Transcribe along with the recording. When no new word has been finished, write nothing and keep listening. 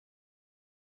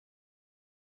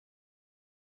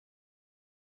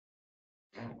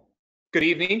Good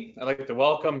evening. I'd like to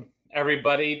welcome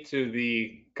everybody to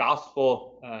the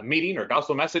gospel meeting or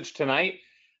gospel message tonight.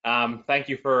 Thank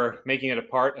you for making it a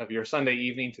part of your Sunday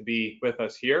evening to be with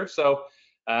us here. So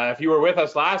if you were with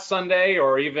us last Sunday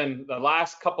or even the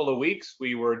last couple of weeks,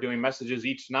 we were doing messages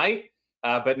each night.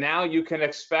 But now you can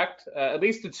expect at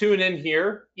least to tune in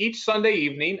here each Sunday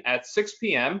evening at 6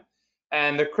 p.m.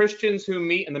 And the Christians who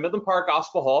meet in the Midland Park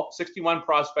Gospel Hall, 61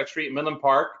 Prospect Street, Midland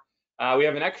Park, we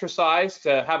have an exercise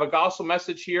to have a gospel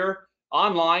message here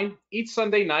online each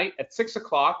Sunday night at 6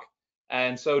 o'clock.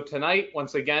 And so tonight,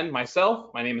 once again,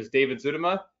 myself, my name is David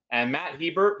Zuidema, and Matt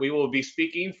Hebert, we will be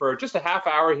speaking for just a half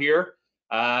hour here,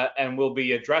 and we'll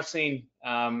be addressing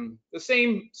the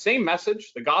same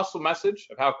message, the gospel message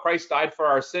of how Christ died for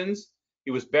our sins.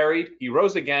 He was buried, he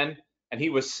rose again, and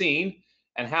he was seen,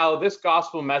 and how this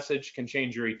gospel message can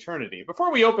change your eternity.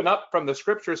 Before we open up from the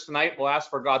scriptures tonight, we'll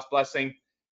ask for God's blessing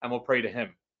and we'll pray to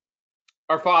him.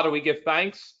 Our Father, we give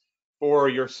thanks for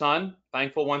your Son,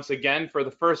 thankful once again for the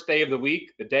first day of the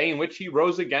week, the day in which he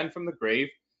rose again from the grave.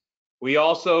 We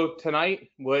also tonight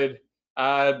would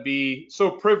be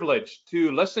so privileged to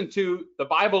listen to the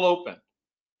Bible open.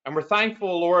 And we're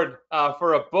thankful, Lord,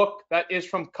 for a book that is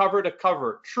from cover to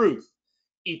cover, truth,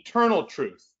 eternal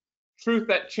truth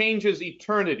that changes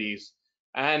eternities.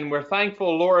 And we're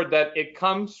thankful, Lord, that it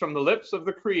comes from the lips of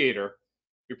the Creator.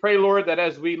 We pray, Lord, that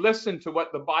as we listen to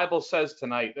what the Bible says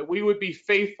tonight, that we would be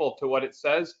faithful to what it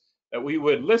says, that we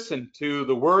would listen to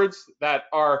the words that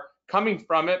are coming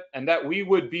from it, and that we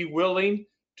would be willing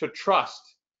to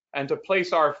trust and to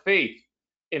place our faith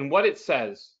in what it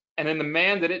says and in the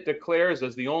man that it declares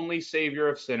as the only Savior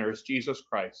of sinners, Jesus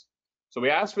Christ. So we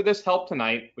ask for this help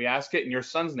tonight. We ask it in your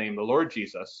Son's name, the Lord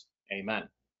Jesus. Amen.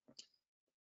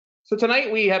 So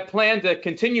tonight we have planned to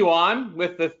continue on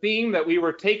with the theme that we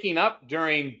were taking up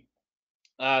during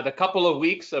the couple of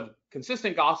weeks of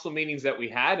consistent gospel meetings that we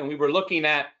had, and we were looking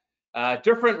at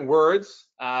different words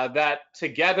that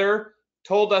together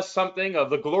told us something of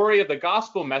the glory of the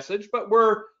gospel message, but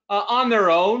were on their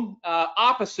own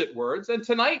opposite words. And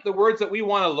tonight the words that we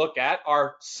want to look at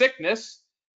are sickness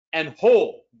and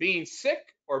whole, being sick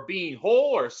or being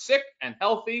whole, or sick and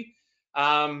healthy.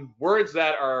 Words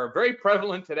that are very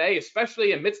prevalent today,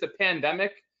 especially amidst the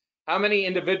pandemic. How many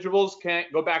individuals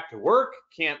can't go back to work,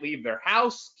 can't leave their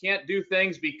house, can't do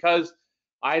things because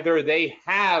either they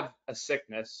have a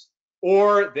sickness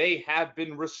or they have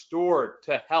been restored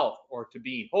to health or to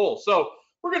being whole. So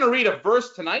we're going to read a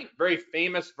verse tonight, very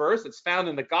famous verse. It's found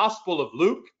in the Gospel of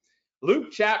Luke,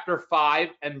 Luke chapter 5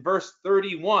 and verse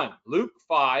 31. Luke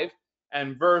 5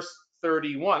 and verse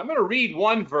 31. I'm going to read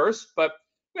one verse, but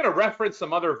I'm going to reference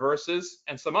some other verses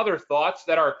and some other thoughts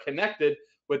that are connected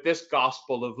with this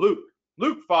Gospel of Luke.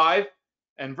 Luke 5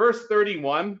 and verse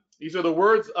 31, these are the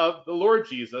words of the Lord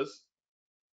Jesus.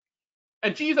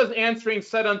 And Jesus answering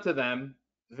said unto them,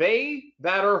 they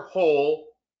that are whole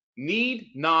need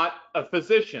not a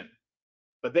physician,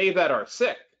 but they that are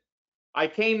sick. I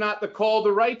came not to call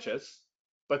the righteous,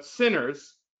 but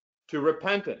sinners to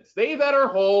repentance. They that are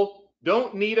whole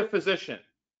don't need a physician,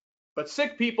 but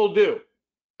sick people do.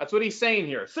 That's what he's saying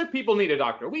here. Sick people need a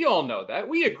doctor. We all know that.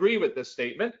 We agree with this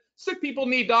statement. Sick people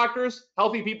need doctors.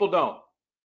 Healthy people don't.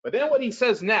 But then what he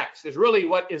says next is really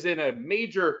what is in a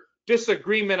major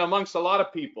disagreement amongst a lot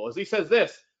of people. As he says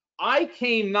this, I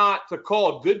came not to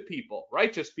call good people,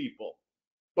 righteous people,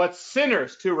 but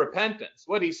sinners to repentance.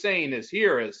 What he's saying is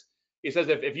here is, he says,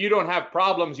 if you don't have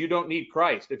problems, you don't need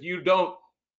Christ. If you don't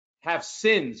have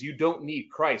sins, you don't need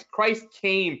Christ. Christ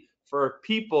came for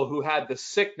people who had the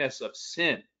sickness of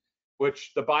sin,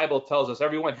 which the Bible tells us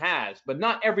everyone has, but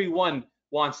not everyone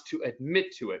wants to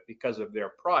admit to it because of their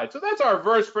pride. So that's our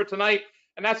verse for tonight,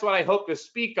 and that's what I hope to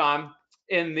speak on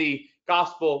in the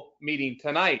gospel meeting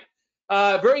tonight.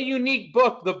 Very unique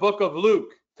book, the book of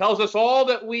Luke. Tells us all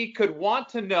that we could want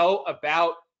to know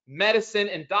about medicine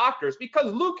and doctors,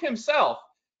 because Luke himself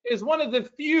is one of the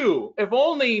few, if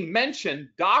only mentioned,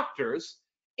 doctors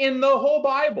in the whole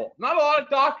Bible. Not a lot of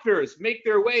doctors make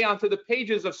their way onto the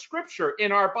pages of Scripture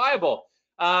in our Bible.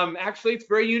 Actually, it's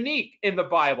very unique in the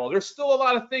Bible. There's still a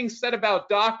lot of things said about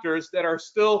doctors that are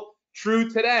still true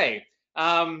today.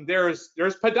 There's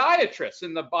podiatrists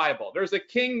in the Bible. There's a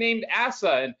king named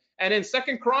Asa, and in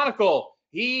Second Chronicle,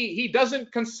 he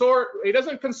doesn't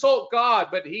consult God,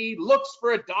 but he looks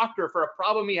for a doctor for a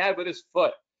problem he had with his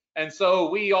foot. And so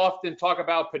we often talk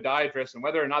about podiatrists and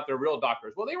whether or not they're real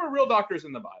doctors. Well, they were real doctors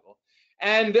in the Bible.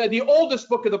 And the oldest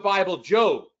book of the Bible,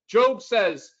 Job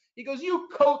says, he goes, you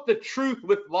coat the truth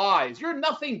with lies. You're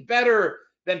nothing better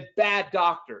than bad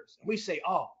doctors. And we say,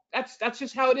 oh, that's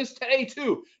just how it is today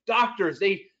too. Doctors,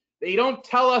 they They don't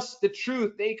tell us the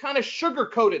truth. They kind of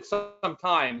sugarcoat it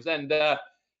sometimes. And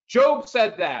Job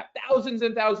said that thousands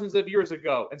and thousands of years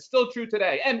ago, and still true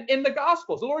today. And in the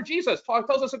Gospels, the Lord Jesus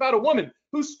tells us about a woman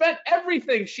who spent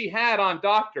everything she had on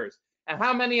doctors. And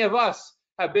how many of us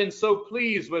have been so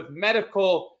pleased with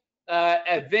medical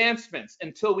advancements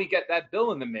until we get that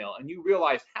bill in the mail and you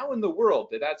realize, how in the world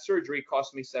did that surgery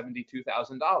cost me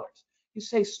 $72,000? You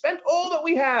say, spent all that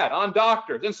we had on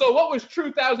doctors. And so what was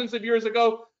true thousands of years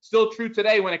ago, still true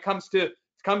today when it comes to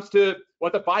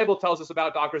what the Bible tells us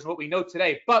about doctors and what we know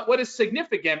today. But what is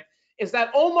significant is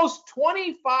that almost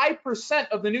 25%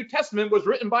 of the New Testament was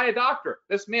written by a doctor.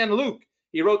 This man, Luke,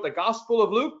 he wrote the Gospel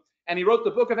of Luke and he wrote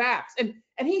the book of Acts. And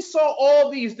he saw all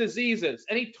these diseases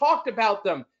and he talked about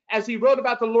them as he wrote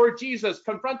about the Lord Jesus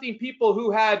confronting people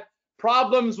who had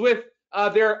problems with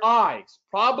their eyes,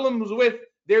 problems with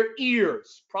their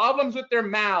ears, problems with their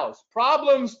mouths,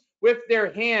 problems with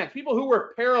their hands, people who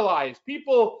were paralyzed,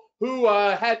 people who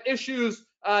had issues.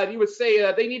 You would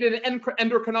say they needed an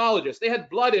endocrinologist. They had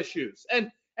blood issues. And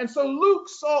so Luke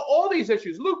saw all these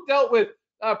issues. Luke dealt with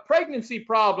pregnancy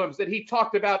problems that he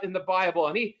talked about in the Bible.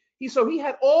 And he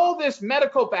had all this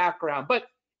medical background. But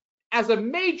as a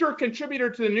major contributor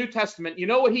to the New Testament, you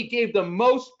know what he gave the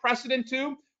most precedent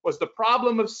to was the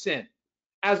problem of sin.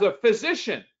 As a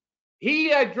physician,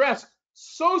 he addressed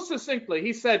so succinctly,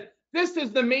 he said, this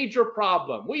is the major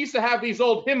problem. We used to have these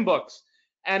old hymn books,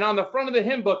 and on the front of the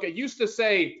hymn book, it used to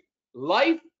say,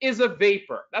 life is a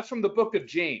vapor. That's from the book of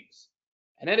James.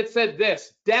 And then it said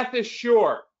this, death is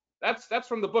sure. That's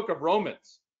from the book of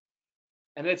Romans.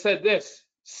 And it said this,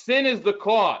 sin is the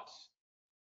cause.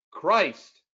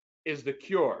 Christ is the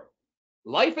cure.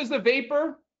 Life is a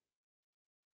vapor.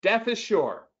 Death is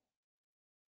sure.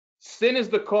 Sin is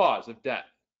the cause of death.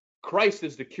 Christ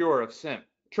is the cure of sin.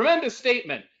 Tremendous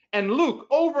statement. And Luke,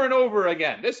 over and over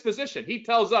again, this physician, he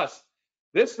tells us,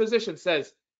 this physician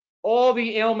says, all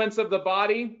the ailments of the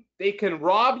body, they can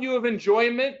rob you of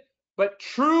enjoyment, but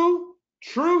true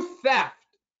theft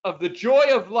of the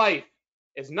joy of life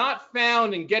is not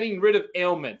found in getting rid of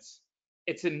ailments.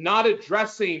 It's in not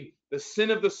addressing the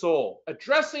sin of the soul.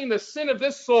 Addressing the sin of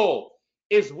this soul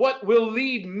is what will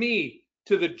lead me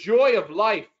to the joy of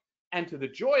life and to the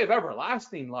joy of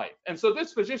everlasting life. And so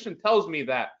this physician tells me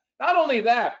that. Not only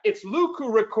that, it's Luke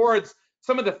who records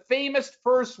some of the famous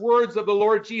first words of the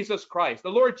Lord Jesus Christ. The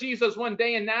Lord Jesus, one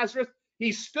day in Nazareth,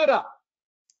 he stood up.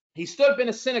 He stood up in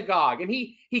a synagogue and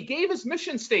he gave his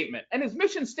mission statement. And his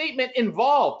mission statement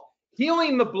involved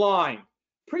healing the blind,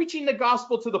 preaching the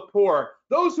gospel to the poor,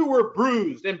 those who were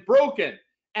bruised and broken.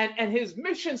 And his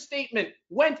mission statement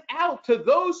went out to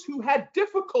those who had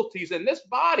difficulties in this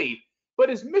body. But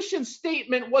his mission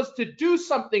statement was to do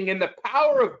something in the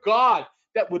power of God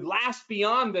that would last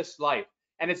beyond this life.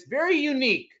 And it's very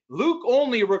unique. Luke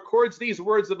only records these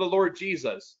words of the Lord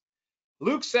Jesus.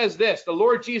 Luke says this, the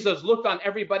Lord Jesus looked on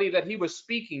everybody that he was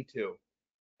speaking to,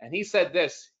 and he said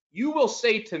this, you will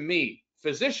say to me,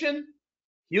 physician,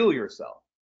 heal yourself.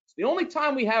 It's the only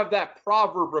time we have that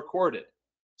proverb recorded.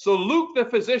 So Luke, the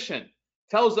physician,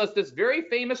 tells us this very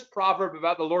famous proverb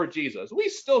about the Lord Jesus. We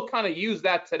still kind of use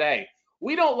that today.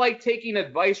 We don't like taking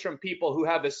advice from people who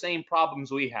have the same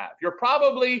problems we have. You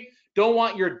probably don't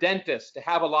want your dentist to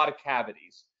have a lot of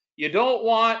cavities. You don't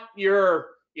want your,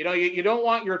 you don't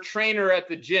want your trainer at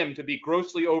the gym to be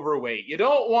grossly overweight. You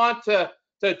don't want to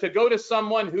go to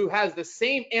someone who has the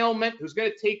same ailment, who's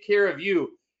going to take care of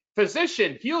you.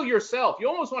 Physician, heal yourself. You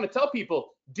almost want to tell people,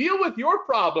 deal with your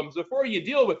problems before you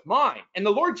deal with mine. And the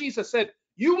Lord Jesus said,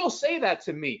 you will say that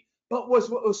to me. But what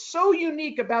was so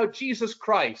unique about Jesus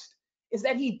Christ is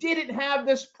that he didn't have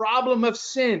this problem of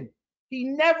sin. He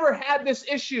never had this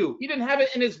issue. He didn't have it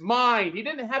in his mind. He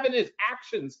didn't have it in his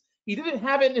actions. He didn't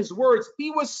have it in his words.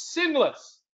 He was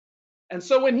sinless. And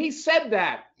so when he said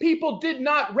that, people did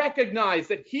not recognize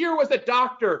that here was a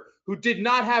doctor who did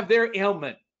not have their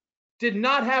ailment, did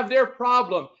not have their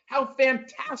problem. How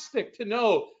fantastic to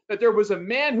know that there was a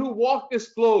man who walked this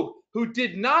globe who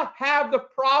did not have the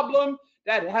problem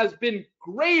that has been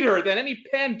greater than any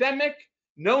pandemic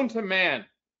known to man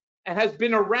and has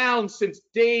been around since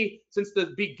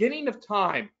the beginning of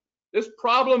time. This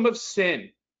problem of sin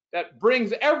that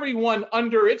brings everyone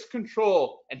under its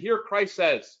control. And here Christ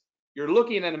says, you're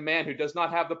looking at a man who does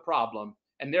not have the problem,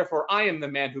 and therefore I am the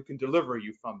man who can deliver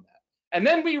you from that. And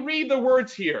then we read the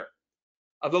words here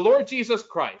of the Lord Jesus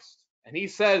Christ, and he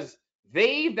says,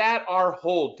 they that are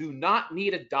whole do not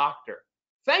need a doctor.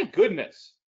 Thank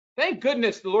goodness. Thank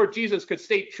goodness the Lord Jesus could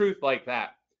state truth like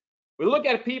that. We look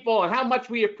at people and how much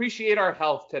we appreciate our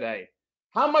health today,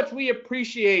 how much we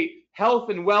appreciate health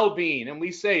and well-being, and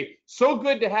we say, so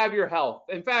good to have your health.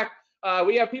 In fact,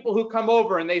 We have people who come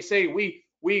over and they say,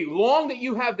 we long that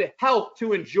you have the health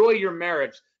to enjoy your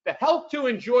marriage, the health to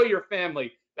enjoy your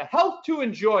family, the health to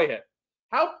enjoy it.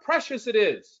 How precious it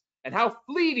is and how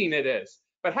fleeting it is.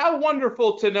 But how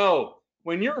wonderful to know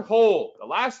when you're whole, the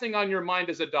last thing on your mind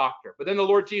is a doctor. But then the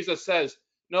Lord Jesus says,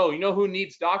 no, you know who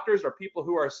needs doctors are people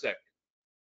who are sick.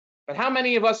 But how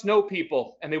many of us know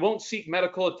people and they won't seek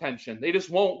medical attention? They just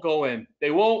won't go in.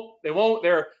 They won't,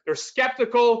 they're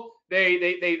skeptical.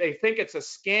 They think it's a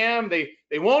scam.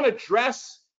 They won't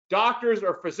address doctors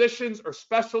or physicians or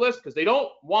specialists because they don't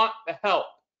want the help.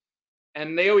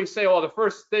 And they always say, well, the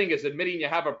first thing is admitting you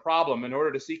have a problem in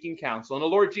order to seeking counsel. And the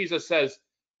Lord Jesus says,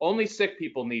 only sick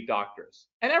people need doctors.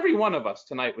 And every one of us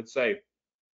tonight would say,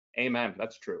 amen,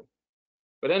 that's true.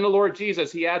 But then the Lord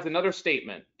Jesus, he adds another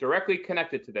statement directly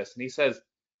connected to this. And he says,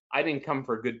 I didn't come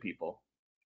for good people.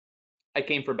 I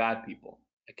came for bad people.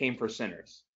 I came for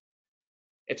sinners.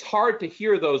 It's hard to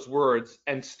hear those words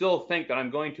and still think that I'm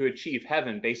going to achieve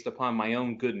heaven based upon my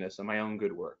own goodness and my own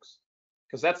good works.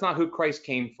 Because that's not who Christ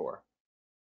came for.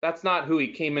 That's not who he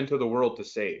came into the world to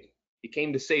save. He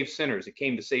came to save sinners. He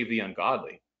came to save the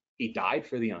ungodly. He died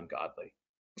for the ungodly.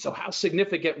 So how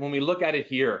significant when we look at it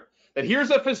here, that here's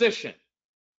a physician.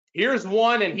 Here's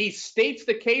one, and he states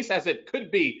the case as it could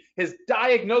be. His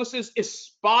diagnosis is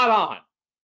spot on.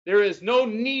 There is no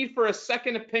need for a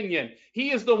second opinion.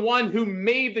 He is the one who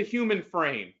made the human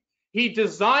frame. He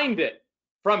designed it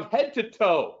from head to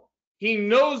toe. He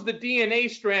knows the DNA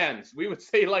strands, we would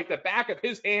say like the back of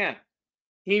his hand.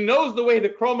 He knows the way the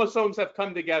chromosomes have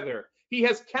come together. He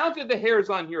has counted the hairs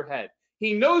on your head.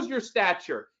 He knows your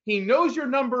stature. He knows your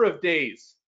number of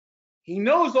days. He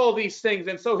knows all these things.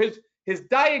 And so his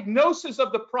diagnosis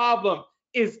of the problem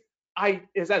is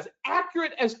as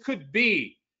accurate as could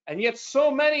be. And yet so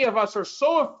many of us are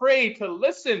so afraid to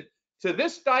listen to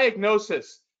this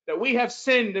diagnosis that we have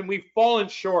sinned and we've fallen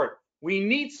short. We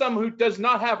need someone who does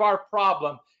not have our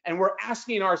problem. And we're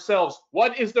asking ourselves,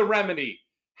 what is the remedy?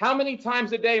 How many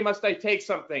times a day must I take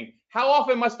something? How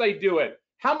often must I do it?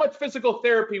 How much physical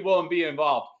therapy will be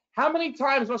involved? How many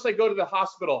times must I go to the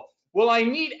hospital? Will I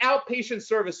need outpatient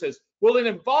services? Will it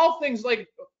involve things like,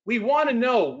 we want to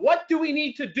know, what do we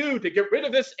need to do to get rid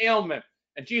of this ailment?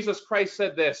 And Jesus Christ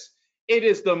said this, it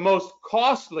is the most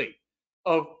costly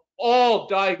of all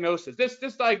diagnoses.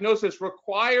 This diagnosis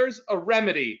requires a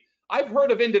remedy. I've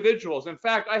heard of individuals, in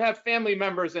fact, I have family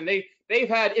members and they've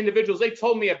had individuals they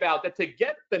told me about that to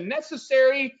get the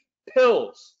necessary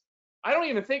pills, I don't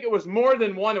even think it was more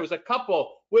than one, it was a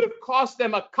couple, would have cost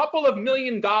them a couple of $1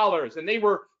 million, and they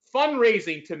were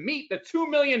fundraising to meet the $2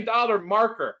 million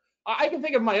marker. I can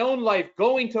think of my own life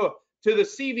going to the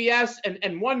CVS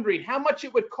and wondering how much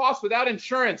it would cost without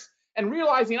insurance, and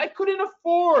realizing I couldn't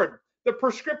afford the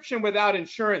prescription without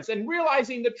insurance, and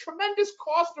realizing the tremendous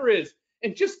cost there is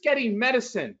in just getting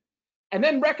medicine, and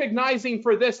then recognizing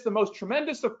for this the most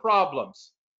tremendous of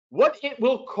problems, what it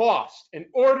will cost in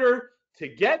order to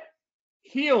get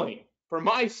healing for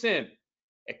my sin.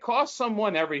 It costs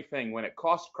someone everything when it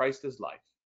costs Christ his life.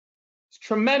 It's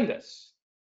tremendous.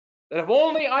 That if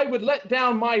only I would let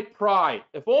down my pride,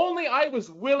 if only I was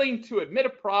willing to admit a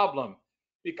problem,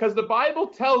 because the Bible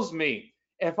tells me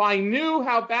if I knew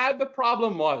how bad the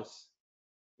problem was,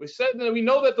 we said that we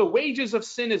know that the wages of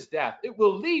sin is death. It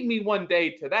will lead me one day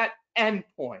to that end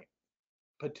point.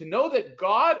 But to know that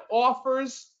God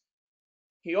offers,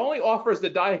 he only offers the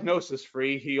diagnosis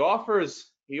free. He offers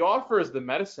the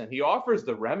medicine. He offers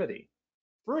the remedy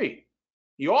free.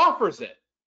 He offers it.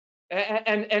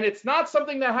 And it's not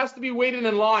something that has to be waited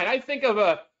in line. I think of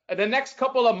the next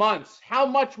couple of months, how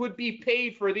much would be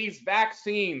paid for these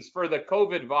vaccines for the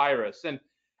COVID virus?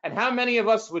 And how many of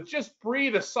us would just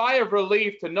breathe a sigh of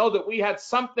relief to know that we had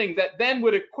something that then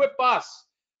would equip us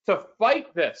to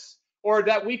fight this, or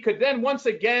that we could then once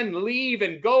again leave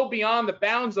and go beyond the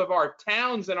bounds of our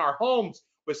towns and our homes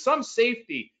with some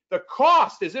safety. The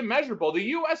cost is immeasurable. The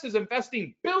U.S. is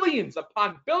investing billions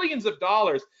upon billions of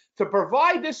dollars to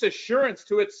provide this assurance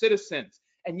to its citizens.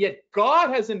 And yet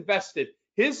God has invested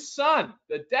his son,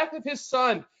 the death of his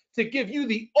son, to give you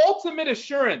the ultimate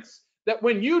assurance that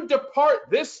when you depart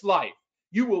this life,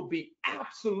 you will be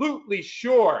absolutely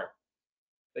sure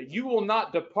that you will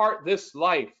not depart this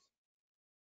life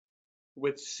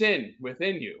with sin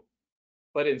within you,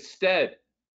 but instead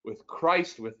with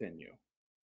Christ within you.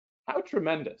 How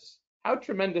tremendous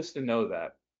to know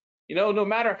that. You know, no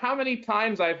matter how many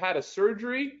times I've had a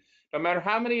surgery, no matter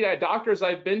how many doctors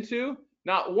I've been to,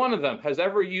 not one of them has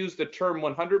ever used the term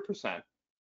 100%.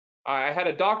 I had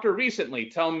a doctor recently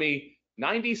tell me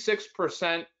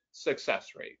 96% success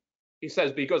rate. He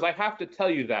says, because I have to tell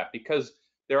you that, because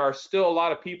there are still a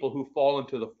lot of people who fall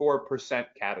into the 4%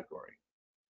 category.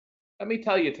 Let me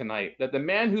tell you tonight that the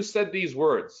man who said these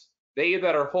words, they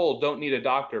that are whole don't need a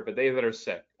doctor, but they that are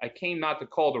sick. I came not to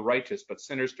call the righteous, but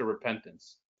sinners to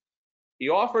repentance. He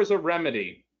offers a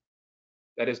remedy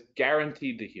that is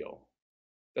guaranteed to heal.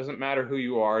 Doesn't matter who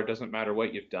you are, doesn't matter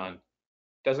what you've done,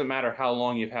 doesn't matter how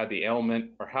long you've had the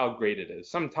ailment or how great it is.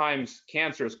 Sometimes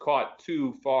cancer is caught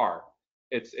too far.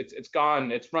 It's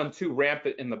run too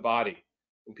rampant in the body.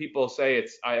 When people say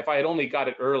if I had only got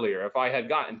it earlier, if I had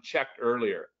gotten checked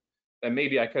earlier, then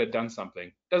maybe I could have done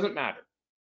something. Doesn't matter.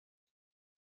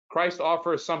 Christ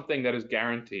offers something that is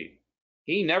guaranteed.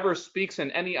 He never speaks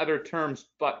in any other terms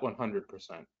but 100%,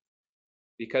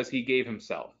 because he gave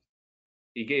himself.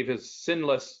 He gave his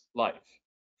sinless life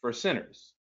for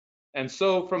sinners. And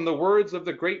so from the words of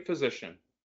the great physician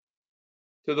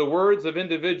to the words of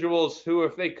individuals who,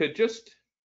 if they could just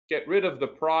get rid of the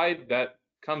pride that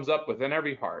comes up within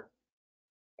every heart,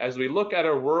 as we look at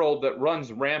a world that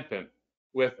runs rampant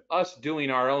with us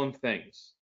doing our own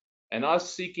things and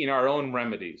us seeking our own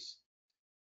remedies,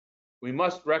 we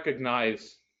must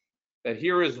recognize that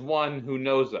here is one who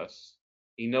knows us.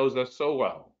 He knows us so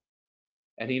well,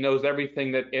 and he knows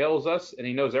everything that ails us, and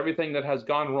he knows everything that has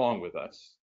gone wrong with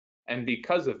us. And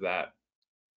because of that,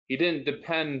 he didn't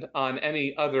depend on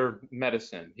any other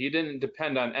medicine. He didn't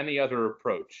depend on any other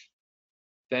approach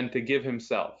than to give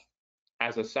himself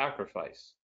as a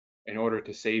sacrifice in order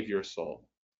to save your soul.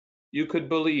 You could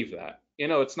believe that.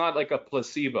 It's not like a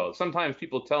placebo. Sometimes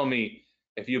people tell me,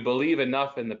 if you believe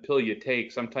enough in the pill you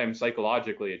take, sometimes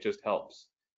psychologically it just helps.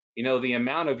 The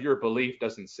amount of your belief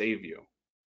doesn't save you.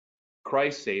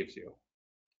 Christ saves you.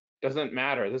 Doesn't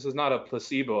matter. This is not a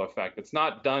placebo effect. It's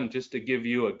not done just to give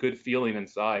you a good feeling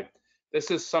inside.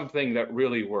 This is something that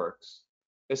really works.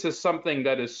 This is something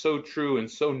that is so true and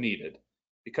so needed,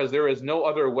 because there is no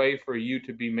other way for you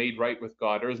to be made right with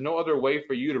God. There is no other way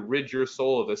for you to rid your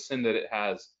soul of the sin that it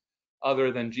has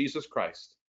other than Jesus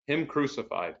Christ, him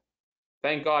crucified.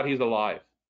 Thank God he's alive.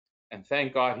 And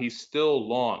thank God he still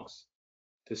longs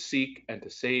to seek and to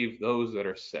save those that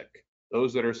are sick,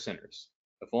 those that are sinners.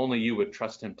 If only you would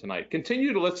trust him tonight.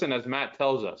 Continue to listen as Matt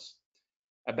tells us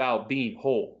about being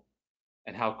whole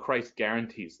and how Christ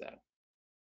guarantees that.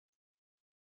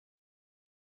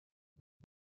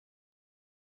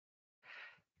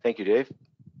 Thank you, Dave.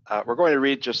 We're going to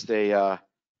read just a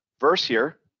verse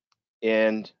here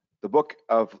in the book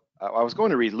of, I was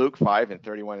going to read Luke 5 and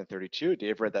 31 and 32.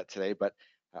 Dave read that today, but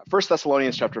 1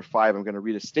 Thessalonians chapter 5, I'm going to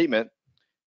read a statement,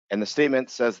 and the statement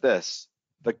says this: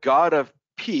 the God of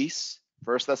peace,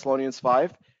 1 Thessalonians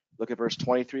 5, look at verse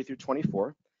 23 through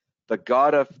 24. The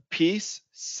God of peace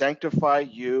sanctify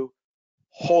you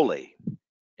wholly.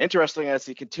 Interesting, as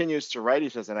he continues to write, he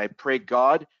says, and I pray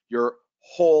God, your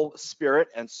whole spirit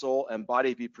and soul and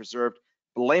body be preserved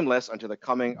blameless unto the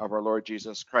coming of our Lord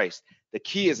Jesus Christ. The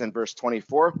key is in verse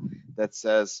 24 that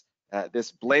says,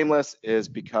 this blameless is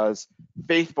because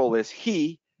faithful is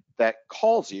he that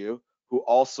calls you, who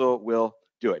also will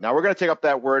do it. Now we're going to take up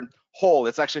that word whole.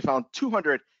 It's actually found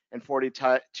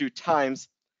 242 times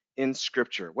in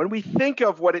Scripture. When we think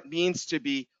of what it means to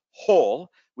be whole,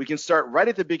 we can start right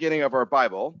at the beginning of our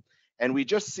Bible, and we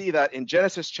just see that in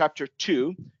Genesis chapter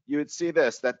 2, you would see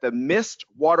this, that the mist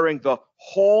watering the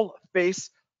whole face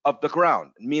of the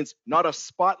ground. It means not a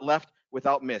spot left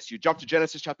without mist. You jump to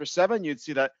Genesis chapter 7, you'd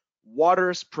see that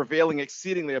waters prevailing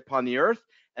exceedingly upon the earth,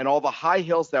 and all the high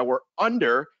hills that were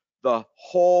under the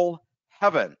whole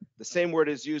heaven, the same word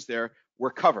is used there,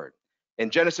 were covered. In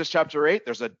Genesis chapter 8,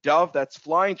 there's a dove that's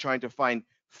flying, trying to find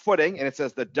footing, and it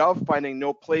says the dove finding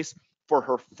no place for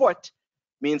her foot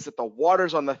means that the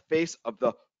waters on the face of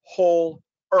the whole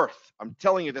earth. I'm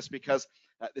telling you this because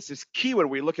this is key when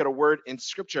we look at a word in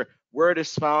Scripture, where it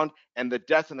is found and the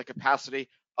depth and the capacity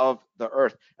of the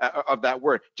earth, of that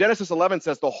word. Genesis 11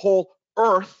 says the whole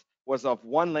earth was of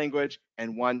one language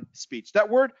and one speech. That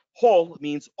word whole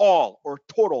means all or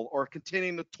total or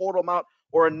containing the total amount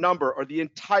or a number or the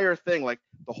entire thing, like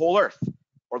the whole earth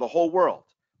or the whole world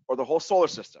or the whole solar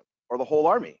system or the whole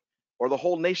army or the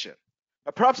whole nation.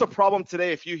 Perhaps a problem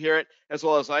today, if you hear it as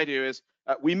well as I do, is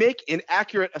we make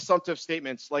inaccurate assumptive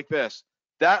statements like this: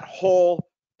 that whole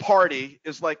party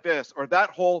is like this, or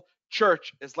that whole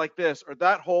church is like this, or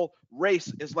that whole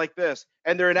race is like this,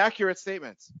 and they're inaccurate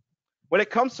statements. When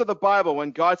it comes to the Bible,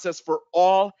 when God says, for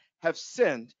all have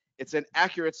sinned, it's an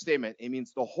accurate statement. It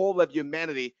means the whole of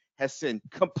humanity has sinned,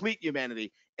 complete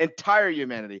humanity, entire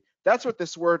humanity. That's what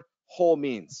this word whole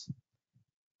means,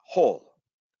 whole.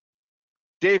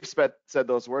 Dave said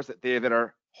those words, that they that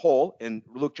are whole in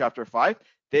Luke chapter 5,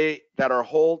 they that are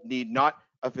whole need not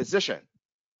a physician.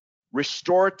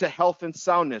 Restored to health and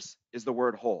soundness is the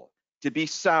word whole. To be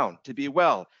sound, to be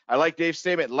well. I like Dave's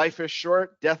statement, life is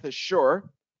short, death is sure.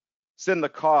 Sin the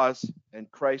cause, and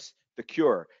Christ the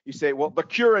cure. You say, well, the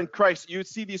cure in Christ, you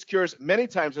see these cures many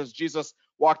times as Jesus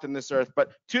walked in this earth,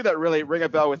 but two that really ring a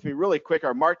bell with me really quick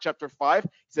are Mark chapter 5.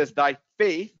 It says, thy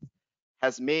faith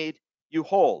has made you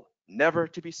whole, never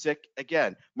to be sick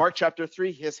again. Mark chapter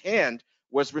 3, his hand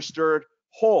was restored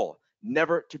whole,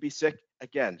 never to be sick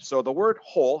again. So the word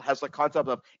whole has the concept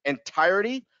of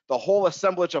entirety, the whole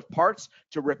assemblage of parts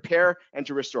to repair and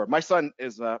to restore. My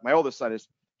oldest son is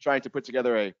trying to put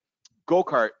together a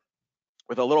go-kart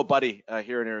with a little buddy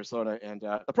here in Arizona. And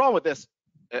the problem with this,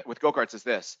 with go-karts is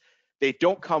this: they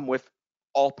don't come with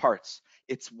all parts.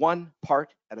 It's one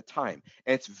part at a time.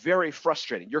 And it's very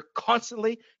frustrating. You're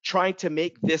constantly trying to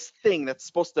make this thing that's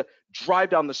supposed to drive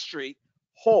down the street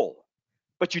whole,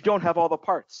 but you don't have all the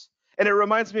parts. And it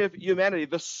reminds me of humanity.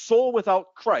 The soul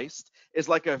without Christ is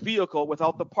like a vehicle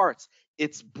without the parts.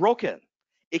 It's broken.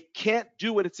 It can't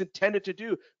do what it's intended to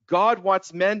do. God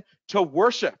wants men to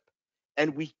worship.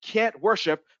 And we can't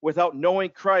worship without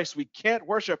knowing Christ. We can't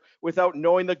worship without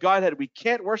knowing the Godhead. We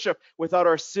can't worship without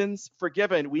our sins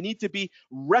forgiven. We need to be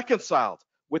reconciled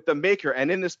with the Maker. And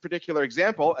in this particular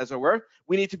example, as it were,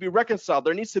 we need to be reconciled.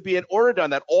 There needs to be an order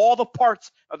done that all the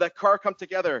parts of that car come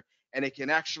together and it can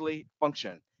actually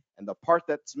function. And the part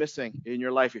that's missing in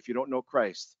your life, if you don't know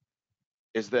Christ,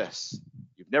 is this: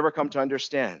 you've never come to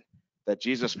understand that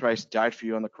Jesus Christ died for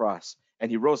you on the cross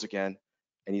and he rose again.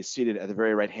 And he's seated at the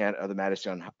very right hand of the Majesty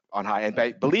on high. And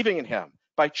by believing in him,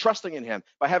 by trusting in him,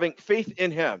 by having faith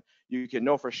in him, you can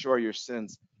know for sure your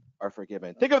sins are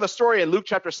forgiven. Think of the story in Luke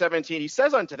chapter 17. He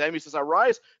says unto them, he says,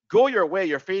 arise, go your way,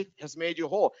 your faith has made you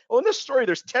whole. Well, in this story,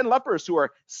 there's 10 lepers who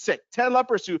are sick, 10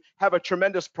 lepers who have a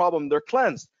tremendous problem. They're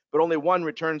cleansed, but only one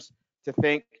returns to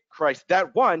thank Christ.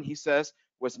 That one, he says,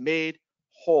 was made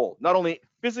whole. Not only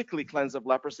physically cleansed of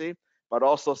leprosy, but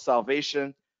also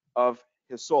salvation of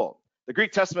his soul. The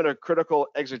Greek Testament of critical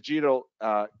exegetical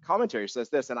commentary says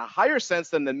this: in a higher sense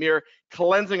than the mere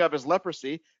cleansing of his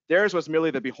leprosy, theirs was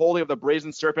merely the beholding of the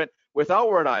brazen serpent with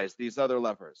outward eyes, these other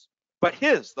lepers. But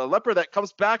the leper that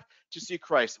comes back to see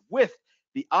Christ with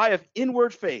the eye of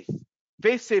inward faith,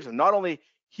 faith saves him, not only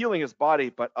healing his body,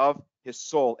 but of his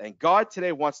soul. And God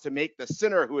today wants to make the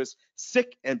sinner who is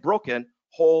sick and broken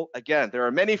whole again. There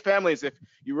are many families, if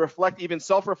you reflect even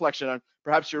self-reflection on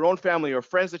perhaps your own family or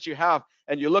friends that you have,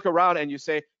 and you look around and you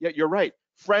say, yeah, you're right.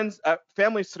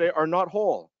 Families today are not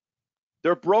whole.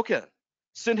 They're broken.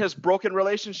 Sin has broken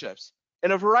relationships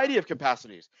in a variety of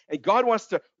capacities. And God wants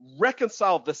to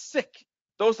reconcile the sick,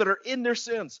 those that are in their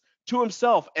sins, to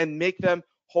himself and make them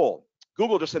whole.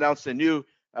 Google just announced a new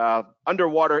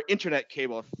underwater internet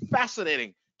cable.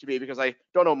 Fascinating to me because I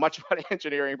don't know much about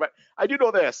engineering, but I do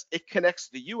know this: it connects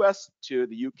the US to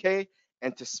the UK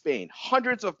and to Spain.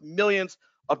 Hundreds of millions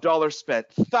of dollars spent,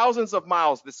 thousands of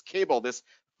miles. This cable, this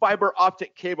fiber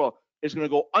optic cable, is going to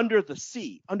go under the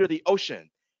sea, under the ocean.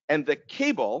 And the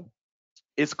cable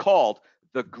is called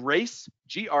the Grace,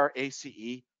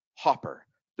 Grace Hopper,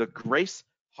 the Grace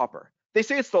Hopper. They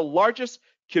say it's the largest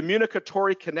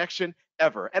communicatory connection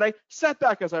ever. And I sat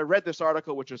back as I read this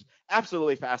article, which was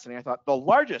absolutely fascinating. I thought, the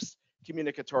largest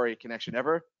communicatory connection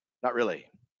ever? Not really.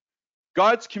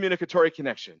 God's communicatory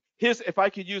connection, his, if I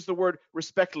could use the word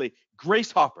respectfully, grace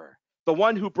hopper, the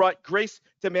one who brought grace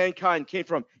to mankind, came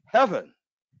from heaven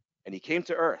and he came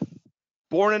to earth,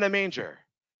 born in a manger.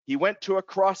 He went to a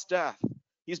cross death.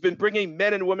 He's been bringing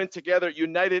men and women together,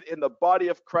 united in the body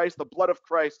of Christ, the blood of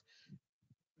Christ.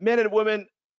 Men and women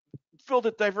filled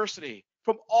with diversity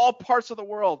from all parts of the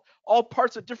world, all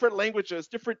parts of different languages,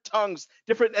 different tongues,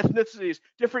 different ethnicities,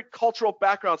 different cultural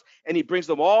backgrounds, and he brings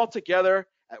them all together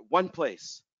at one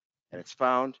place, and it's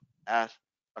found at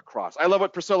a cross. I love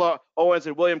what Priscilla Owens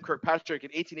and William Kirkpatrick in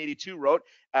 1882 wrote.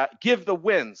 Give the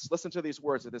winds, listen to these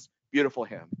words of this beautiful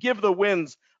hymn. Give the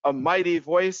winds a mighty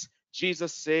voice.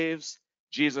 Jesus saves,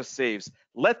 Jesus saves.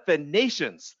 Let the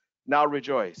nations now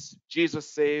rejoice. Jesus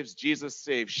saves, Jesus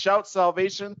saves. Shout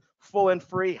salvation, full and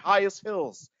free, highest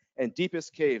hills and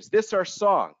deepest caves. This our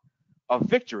song of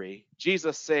victory.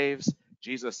 Jesus saves,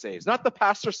 Jesus saves. Not the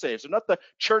pastor saves, or not the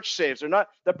church saves, or not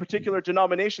the particular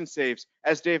denomination saves.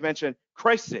 As Dave mentioned,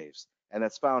 Christ saves, and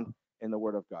that's found in the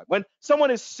Word of God. When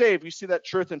someone is saved, you see that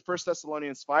truth in 1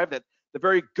 Thessalonians 5, that the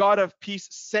very God of peace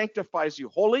sanctifies you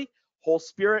wholly, whole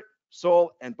spirit,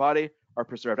 soul, and body are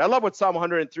preserved. I love what Psalm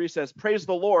 103 says: praise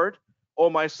the Lord, O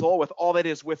my soul, with all that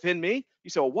is within me. You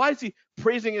say, well, why is he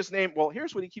praising his name? Well,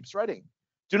 here's what he keeps writing.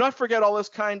 Do not forget all his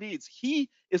kind deeds. He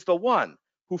is the one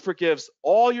who forgives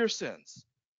all your sins,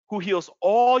 who heals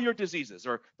all your diseases,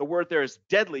 or the word there is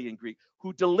deadly in Greek,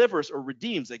 who delivers or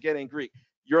redeems, again in Greek,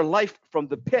 your life from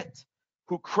the pit,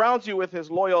 who crowns you with his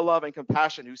loyal love and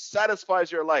compassion, who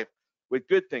satisfies your life with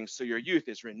good things so your youth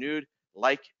is renewed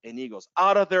like an eagle's.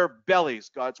 Out of their bellies,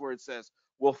 God's word says,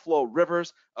 will flow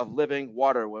rivers of living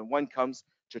water when one comes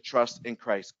to trust in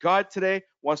Christ. God today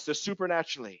wants to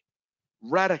supernaturally,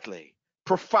 radically,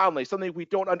 profoundly, something we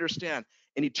don't understand,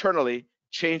 and eternally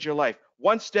change your life.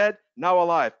 Once dead, now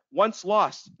alive. Once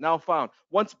lost, now found.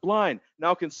 Once blind,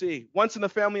 now can see. Once in the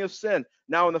family of sin,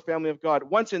 now in the family of God.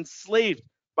 Once enslaved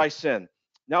by sin,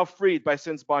 now freed by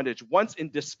sin's bondage. Once in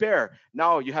despair,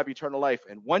 now you have eternal life.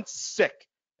 And once sick,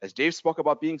 as Dave spoke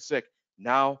about being sick,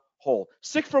 now whole.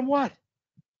 Sick from what?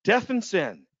 Death and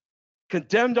sin.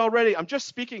 Condemned already. I'm just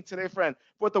speaking today, friend,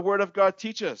 what the word of God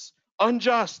teaches.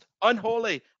 Unjust,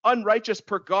 unholy, unrighteous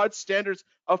per God's standards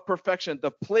of perfection.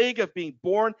 The plague of being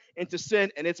born into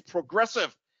sin and its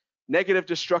progressive, negative,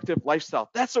 destructive lifestyle.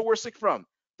 That's what we're sick from.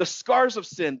 The scars of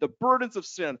sin, the burdens of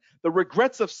sin, the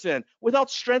regrets of sin, without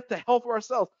strength to help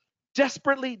ourselves,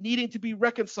 desperately needing to be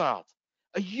reconciled.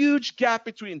 A huge gap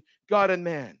between God and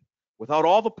man, without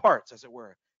all the parts, as it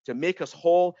were, to make us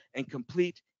whole and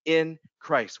complete in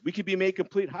Christ. We can be made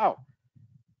complete how?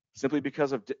 Simply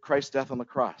because of Christ's death on the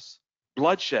cross.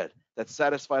 Bloodshed that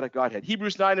satisfied a Godhead.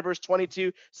 Hebrews 9 and verse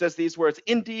 22 says these words,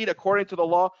 indeed, according to the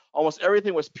law, almost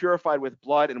everything was purified with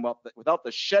blood, and without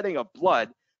the shedding of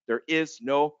blood, there is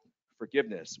no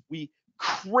forgiveness. We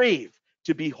crave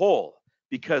to be whole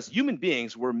because human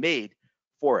beings were made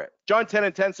for it. John 10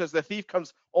 and 10 says the thief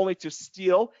comes only to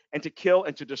steal and to kill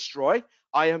and to destroy.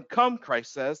 I am come,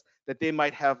 Christ says, that they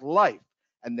might have life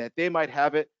and that they might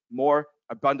have it more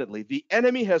abundantly. The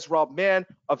enemy has robbed man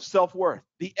of self-worth.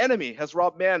 The enemy has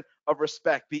robbed man of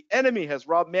respect. The enemy has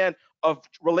robbed man of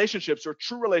relationships or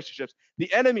true relationships.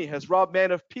 The enemy has robbed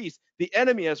man of peace. The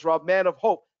enemy has robbed man of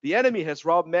hope. The enemy has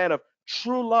robbed man of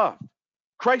true love.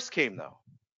 Christ came, though,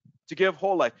 to give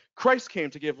whole life. Christ came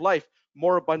to give life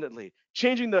more abundantly,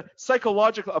 changing the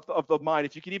psychological of the mind,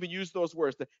 if you can even use those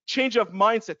words, the change of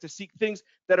mindset to seek things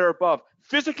that are above.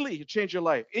 Physically, you change your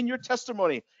life. In your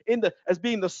testimony, as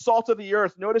being the salt of the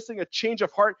earth, noticing a change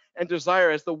of heart and desire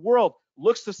as the world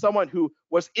looks to someone who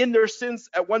was in their sins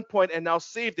at one point and now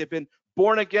saved. They've been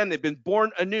born again. They've been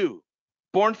born anew,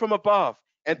 born from above.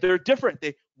 And they're different.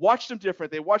 They watch them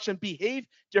different. They watch them behave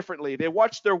differently. They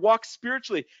watch their walk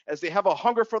spiritually as they have a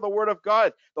hunger for the word of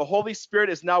God. The Holy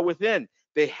Spirit is now within.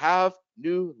 They have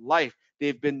new life.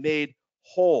 They've been made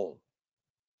whole.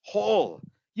 Whole.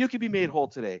 You can be made whole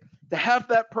today. To have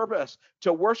that purpose,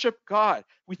 to worship God.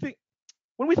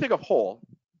 When we think of whole,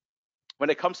 when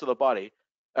it comes to the body,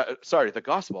 the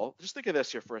gospel, just think of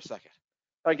this here for a second.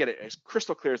 I get it as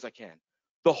crystal clear as I can.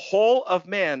 The whole of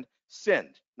man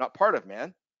sinned, not part of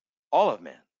man, all of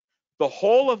man. The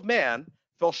whole of man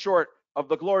fell short of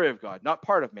the glory of God, not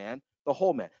part of man, the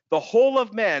whole man. The whole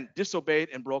of man disobeyed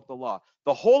and broke the law.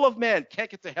 The whole of man can't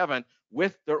get to heaven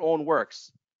with their own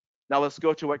works. Now let's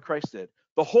go to what Christ did.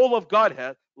 The whole of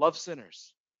Godhead loved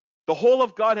sinners. The whole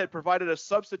of Godhead provided a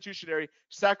substitutionary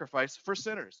sacrifice for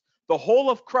sinners. The whole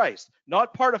of Christ,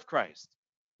 not part of Christ,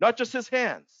 not just his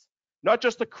hands, not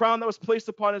just the crown that was placed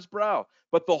upon his brow,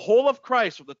 but the whole of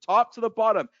Christ from the top to the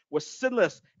bottom was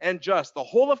sinless and just. The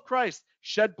whole of Christ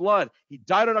shed blood. He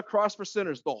died on a cross for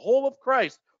sinners. The whole of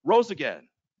Christ rose again.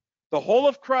 The whole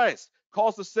of Christ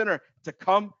calls the sinner to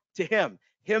come to him.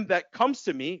 Him that comes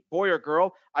to me, boy or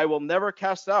girl, I will never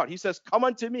cast out. He says, come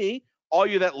unto me, all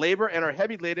you that labor and are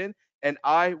heavy laden, and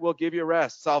I will give you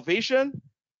rest. Salvation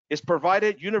is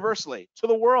provided universally to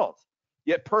the world,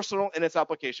 yet personal in its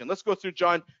application. Let's go through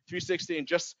John 3:16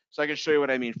 just so I can show you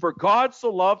what I mean. For God so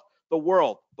loved the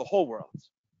world, the whole world,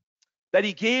 that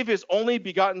he gave his only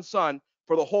begotten son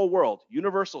for the whole world,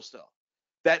 universal still,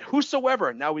 that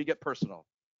whosoever, now we get personal,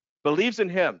 believes in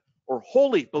him or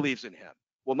wholly believes in him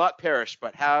will not perish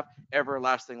but have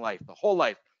everlasting life, the whole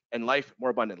life and life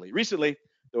more abundantly. Recently,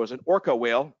 there was an orca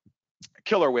whale, a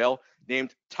killer whale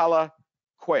named Tala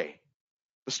Quay.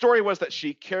 The story was that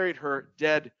she carried her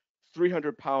dead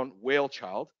 300-pound whale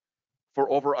child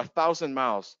for over 1,000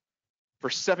 miles for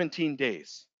 17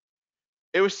 days.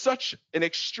 It was such an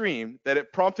extreme that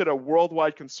it prompted a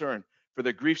worldwide concern for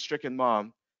the grief-stricken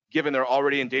mom, given their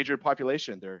already endangered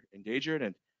population. They're endangered,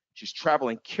 and she's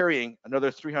traveling, carrying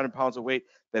another 300 pounds of weight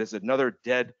that is another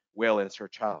dead whale, and it's her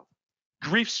child.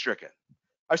 Grief-stricken.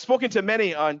 I've spoken to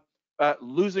many on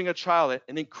losing a child,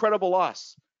 an incredible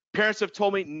loss. Parents have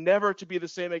told me never to be the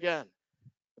same again.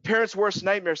 The parents' worst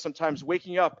nightmare sometimes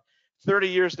waking up 30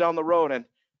 years down the road and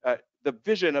the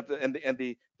vision of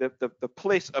the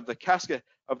place of the casket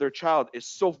of their child is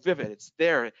so vivid. It's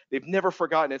there. They've never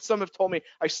forgotten it. Some have told me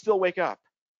I still wake up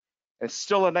And it's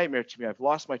still a nightmare to me. I've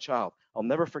lost my child. I'll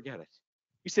never forget it.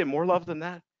 You say more love than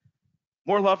that?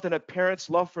 More love than a parent's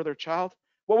love for their child?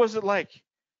 What was it like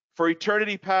for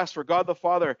eternity past for God the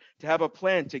Father to have a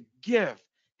plan to give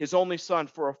his only son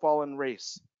for a fallen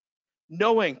race?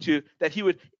 Knowing that he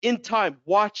would in time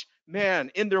watch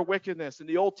man in their wickedness in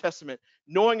the Old Testament,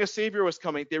 knowing a Savior was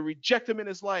coming, they reject him in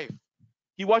his life.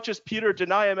 He watches Peter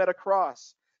deny him at a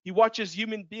cross. He watches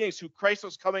human beings who Christ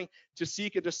was coming to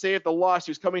seek and to save the lost.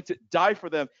 He was coming to die for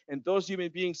them. And those human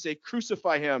beings say,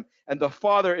 crucify him. And the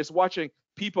Father is watching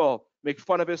people make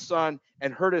fun of his son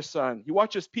and hurt his son. He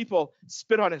watches people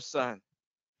spit on his son.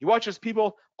 He watches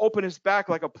people open his back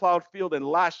like a plowed field and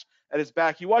lash at his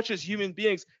back. He watches human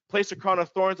beings place a crown of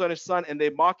thorns on his son and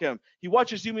they mock him. He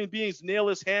watches human beings nail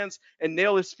his hands and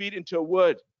nail his feet into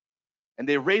wood. And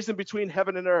they raise him between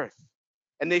heaven and earth.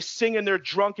 And they sing in their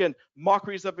drunken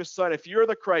mockeries of his son, if you're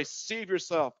the Christ, save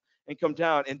yourself and come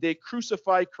down. And they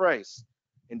crucify Christ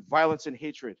in violence and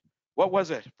hatred. What was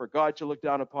it for God to look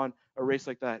down upon a race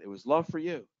like that? It was love for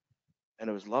you, and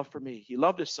it was love for me. He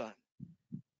loved his son.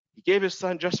 He gave his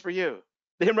son just for you.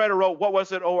 The hymn writer wrote, what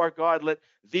was it, O our God, let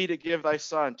thee to give thy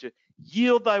son, to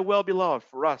yield thy well-beloved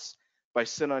for us by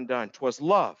sin undone. 'Twas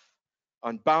love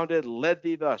unbounded led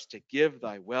thee thus to give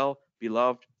thy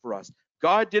well-beloved for us.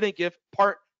 God didn't give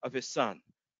part of his son.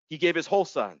 He gave his whole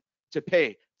son to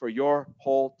pay for your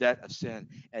whole debt of sin.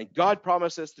 And God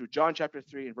promises through John chapter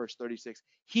 3 and verse 36,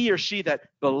 he or she that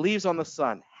believes on the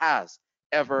Son has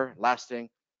everlasting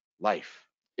life.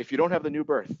 If you don't have the new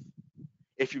birth,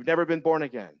 if you've never been born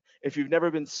again, if you've never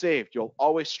been saved, you'll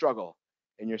always struggle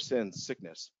in your sin,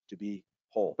 sickness, to be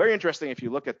whole. Very interesting if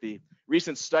you look at the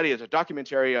recent study. It's a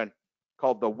documentary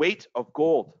called The Weight of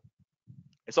Gold.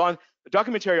 It's on a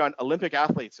documentary on Olympic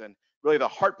athletes and really the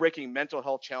heartbreaking mental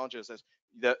health challenges as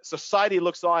the society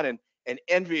looks on and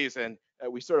envies, and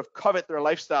we sort of covet their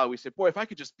lifestyle. We say, boy, if I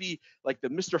could just be like the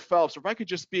Mr. Phelps, or if I could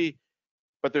just be,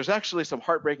 but there's actually some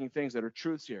heartbreaking things that are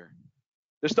truths here.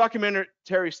 This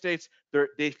documentary states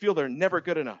they feel they're never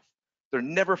good enough. They're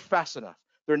never fast enough.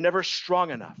 They're never strong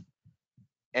enough.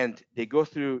 And they go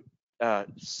through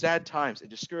sad times and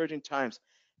discouraging times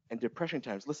and depression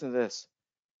times. Listen to this.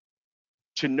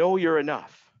 To know you're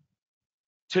enough,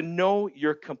 to know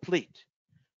you're complete,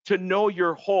 to know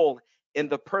you're whole in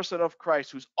the person of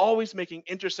Christ, who's always making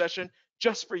intercession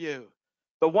just for you,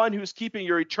 the one who's keeping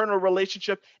your eternal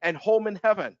relationship and home in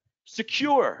heaven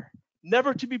secure,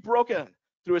 never to be broken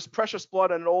through his precious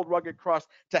blood on an old rugged cross,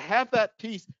 to have that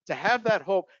peace, to have that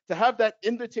hope, to have that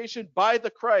invitation by the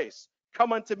Christ.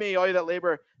 Come unto me, all you that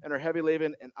labor and are heavy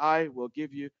laden, and I will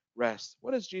give you rest.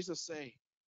 What does Jesus say?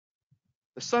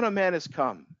 The Son of Man has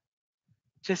come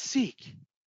to seek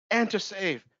and to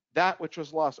save that which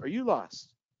was lost. Are you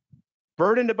lost?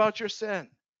 Burdened about your sin.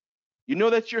 You know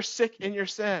that you're sick in your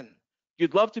sin.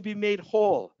 You'd love to be made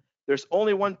whole. There's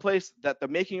only one place that the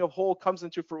making of whole comes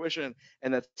into fruition,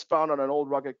 and that's found on an old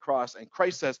rugged cross. And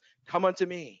Christ says, come unto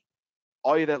me,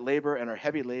 all you that labor and are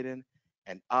heavy laden,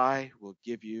 and I will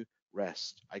give you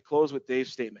rest. I close with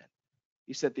Dave's statement.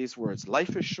 He said these words,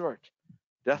 life is short,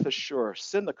 death is sure,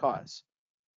 sin the cause,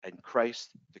 and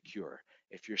Christ the cure.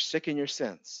 If you're sick in your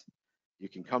sins, you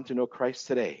can come to know Christ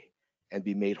today and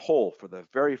be made whole for the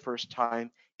very first time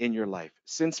in your life.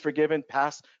 Sins forgiven,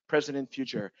 past, present, and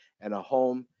future, and a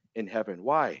home in heaven.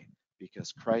 Why?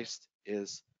 Because Christ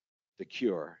is the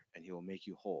cure, and he will make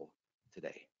you whole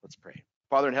today. Let's pray.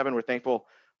 Father in heaven, we're thankful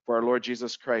for our Lord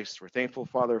Jesus Christ. We're thankful,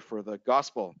 Father, for the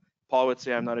gospel. Paul would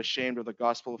say, I'm not ashamed of the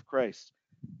gospel of Christ,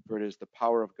 for it is the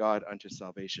power of God unto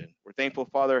salvation. We're thankful,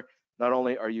 Father, not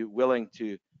only are you willing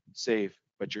to save,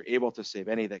 but you're able to save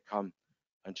any that come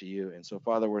unto you. And so,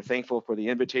 Father, we're thankful for the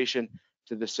invitation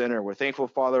to the sinner. We're thankful,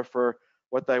 Father, for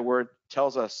what thy word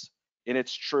tells us in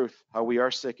its truth, how we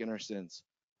are sick in our sins,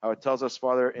 how it tells us,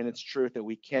 Father, in its truth that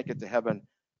we can't get to heaven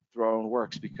through our own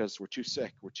works because we're too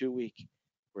sick, we're too weak.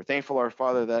 We're thankful, our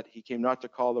Father, that he came not to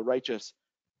call the righteous,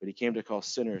 but he came to call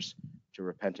sinners to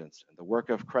repentance. And the work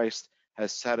of Christ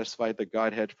has satisfied the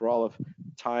Godhead for all of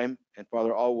time, and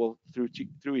Father, all will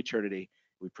through eternity.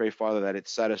 We pray, Father, that it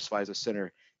satisfies a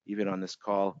sinner even on this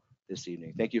call this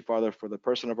evening. Thank you, Father, for the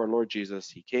person of our Lord Jesus.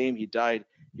 He came, he died,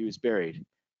 he was buried,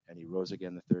 and he rose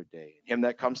again the third day. And him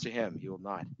that comes to him, he will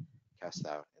not cast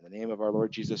out. In the name of our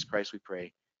Lord Jesus Christ, we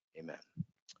pray. Amen.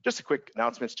 Just a quick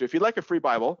announcements too. If you'd like a free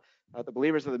Bible, the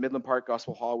believers of the Midland Park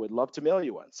Gospel Hall would love to mail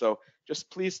you one. So just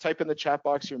please type in the chat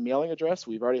box your mailing address.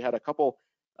 We've already had a couple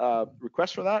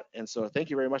requests for that. And so thank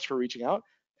you very much for reaching out,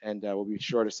 and we'll be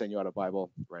sure to send you out a Bible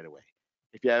right away.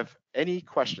 If you have any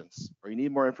questions or you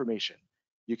need more information,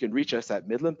 you can reach us at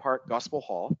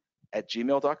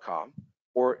midlandparkgospelhall@gmail.com,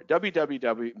 or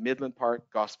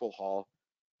www.midlandparkgospelhall.com.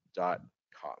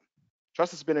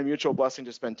 Trust it's been a mutual blessing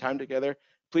to spend time together.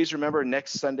 Please remember,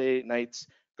 next Sunday night's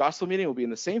gospel meeting will be in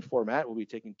the same format. We'll be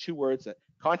taking two words that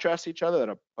contrast each other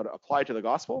that apply to the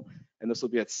gospel, and this will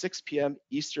be at 6 p.m.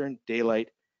 Eastern Daylight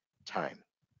Time.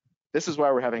 This is why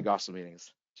we're having gospel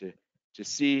meetings, to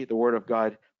see the word of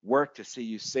God work, to see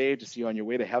you saved, to see you on your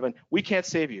way to heaven. We can't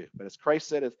save you, but as Christ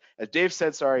said, as Dave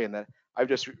said, and that I've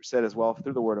just said as well,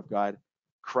 through the word of God,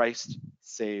 Christ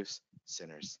saves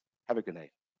sinners. Have a good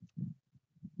night.